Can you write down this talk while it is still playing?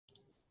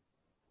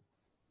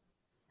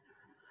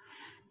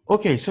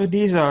Okay, so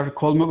these are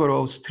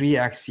Kolmogorov's three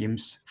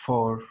axioms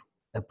for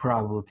a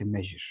probability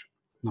measure.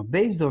 Now,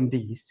 based on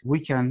these, we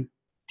can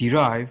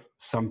derive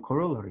some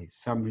corollaries,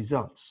 some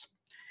results.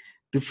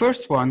 The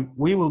first one,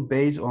 we will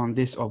base on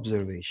this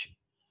observation.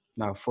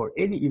 Now, for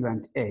any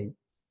event A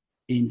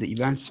in the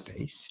event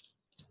space,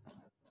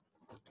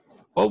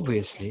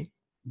 obviously,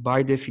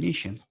 by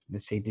definition,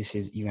 let's say this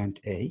is event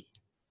A,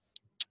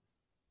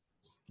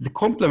 the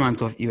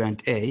complement of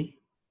event A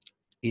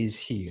is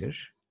here.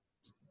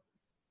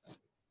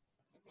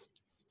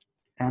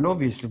 And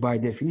obviously, by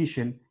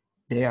definition,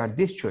 they are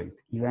disjoint.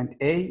 Event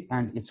A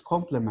and its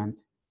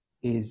complement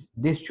is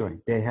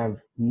disjoint. They have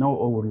no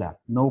overlap,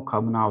 no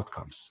common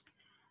outcomes.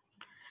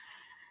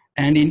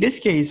 And in this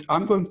case,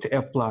 I'm going to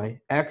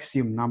apply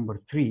axiom number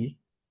 3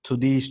 to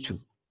these two,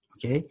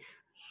 okay?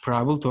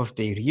 Probability of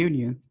their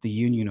union, the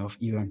union of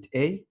event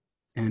A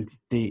and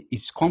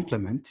its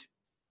complement,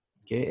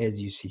 okay, as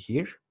you see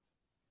here,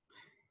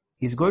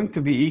 is going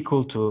to be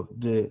equal to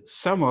the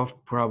sum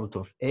of probability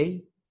of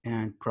A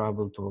and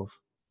probability of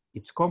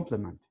its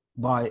complement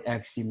by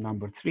axiom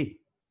number 3.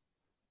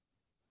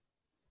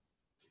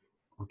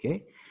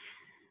 Okay,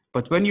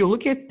 but when you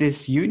look at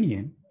this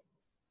union,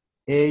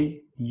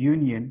 A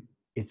union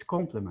its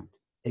complement,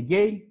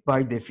 again,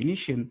 by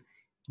definition,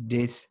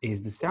 this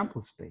is the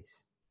sample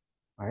space,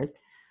 right?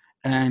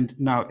 And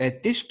now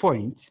at this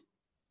point,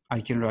 I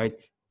can write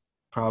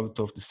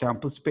probability of the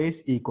sample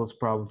space equals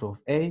probability of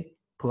A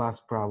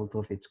plus probability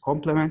of its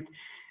complement.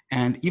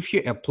 And if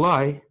you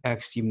apply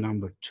axiom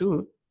number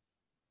 2,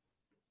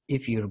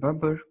 if you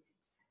remember,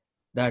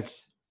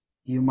 that's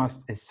you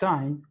must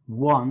assign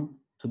 1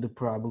 to the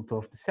probability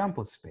of the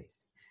sample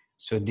space.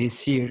 So this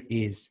here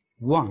is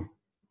 1,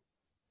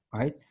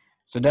 right?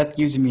 So that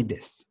gives me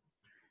this.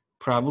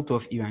 Probability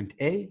of event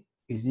A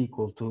is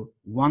equal to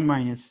 1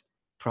 minus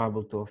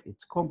probability of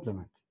its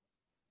complement.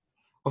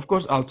 Of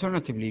course,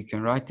 alternatively, you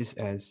can write this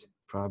as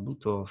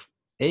probability of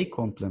A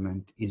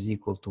complement is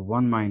equal to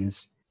 1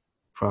 minus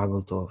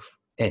probability of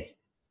A.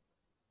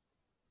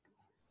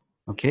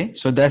 Okay,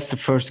 so that's the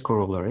first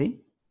corollary.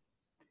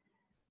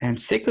 And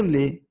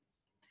secondly,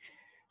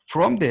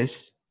 from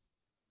this,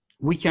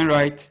 we can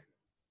write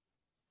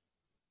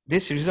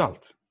this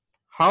result.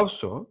 How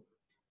so?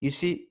 You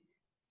see,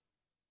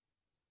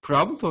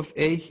 probability of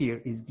A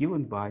here is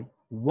given by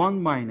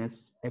 1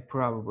 minus a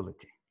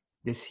probability,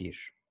 this here,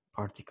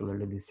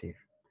 particularly this here.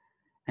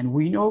 And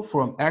we know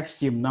from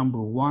axiom number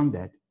 1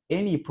 that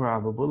any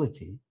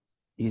probability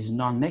is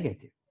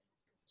non-negative.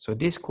 So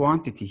this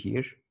quantity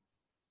here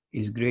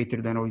is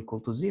greater than or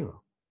equal to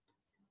 0.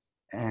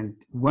 And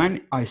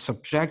when I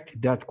subtract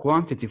that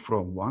quantity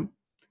from 1,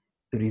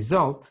 the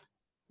result,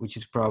 which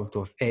is probability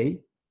of A,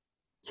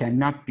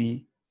 cannot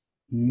be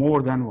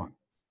more than 1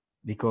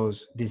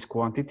 because this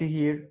quantity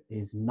here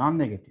is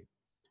non-negative.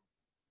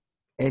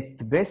 At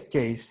the best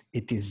case,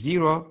 it is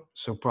 0,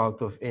 so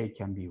probability of A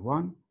can be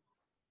 1.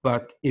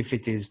 But if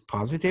it is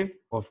positive,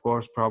 of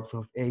course, probability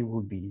of A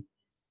will be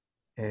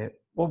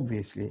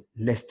obviously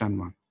less than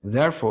 1.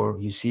 Therefore,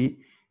 you see,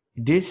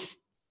 this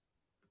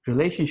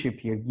relationship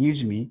here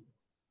gives me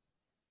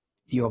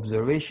the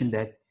observation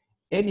that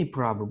any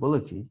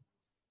probability,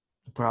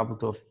 the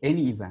probability of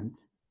any event,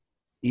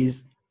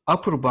 is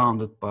upper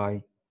bounded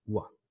by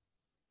 1.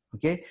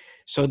 Okay,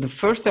 so the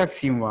first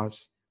axiom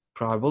was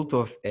probability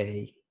of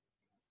A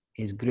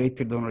is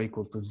greater than or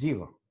equal to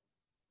 0.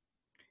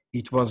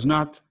 It was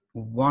not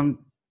 1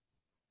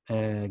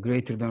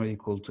 greater than or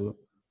equal to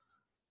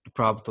the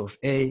probability of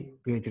A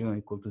greater than or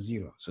equal to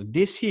 0. So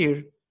this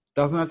here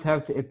does not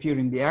have to appear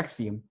in the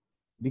axiom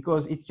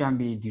because it can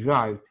be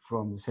derived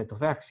from the set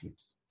of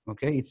axioms.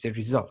 Okay, it's a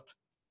result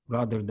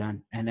rather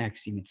than an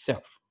axiom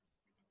itself.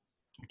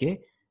 Okay,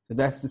 so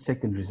that's the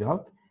second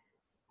result.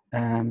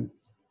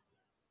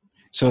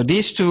 So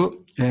these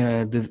two,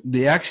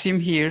 the axiom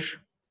here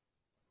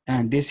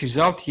and this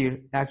result here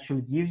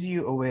actually gives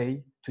you a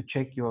way to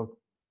check your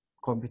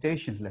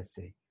computations, let's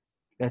say.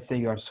 Let's say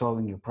you are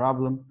solving a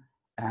problem,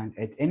 and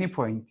at any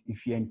point,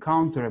 if you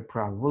encounter a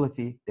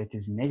probability that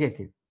is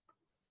negative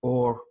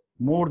or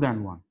more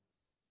than 1,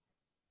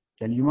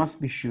 then you must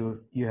be sure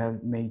you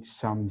have made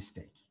some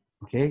mistake.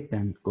 Okay,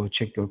 then go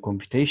check your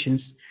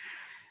computations.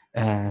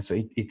 So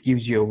it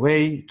gives you a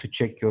way to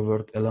check your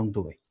work along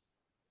the way.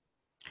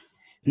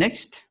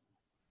 Next,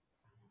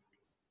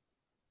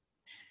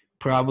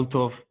 probability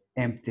of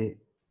empty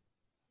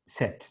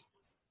set.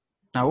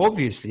 Now,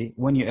 obviously,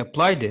 when you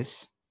apply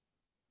this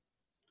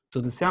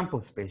to the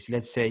sample space,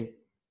 let's say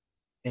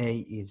A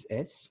is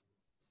S,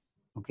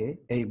 okay,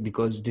 A,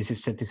 because this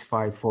is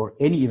satisfied for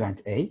any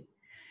event A.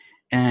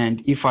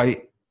 And if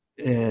I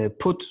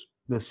put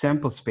the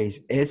sample space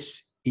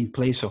S in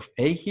place of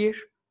A here,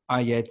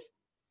 I get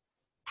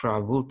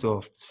probability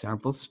of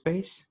sample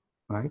space,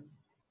 right,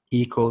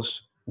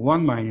 equals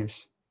 1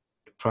 minus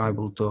the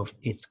probability of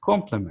its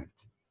complement.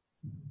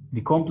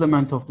 The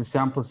complement of the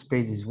sample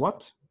space is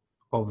what?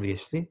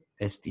 Obviously,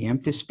 it's the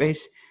empty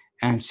space.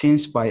 And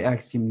since by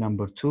axiom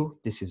number 2,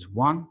 this is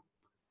 1,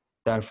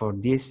 therefore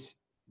this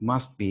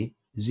must be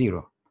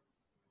 0.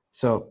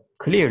 So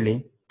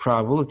clearly,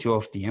 probability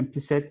of the empty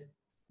set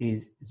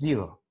is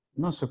 0.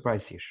 No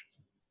surprise here.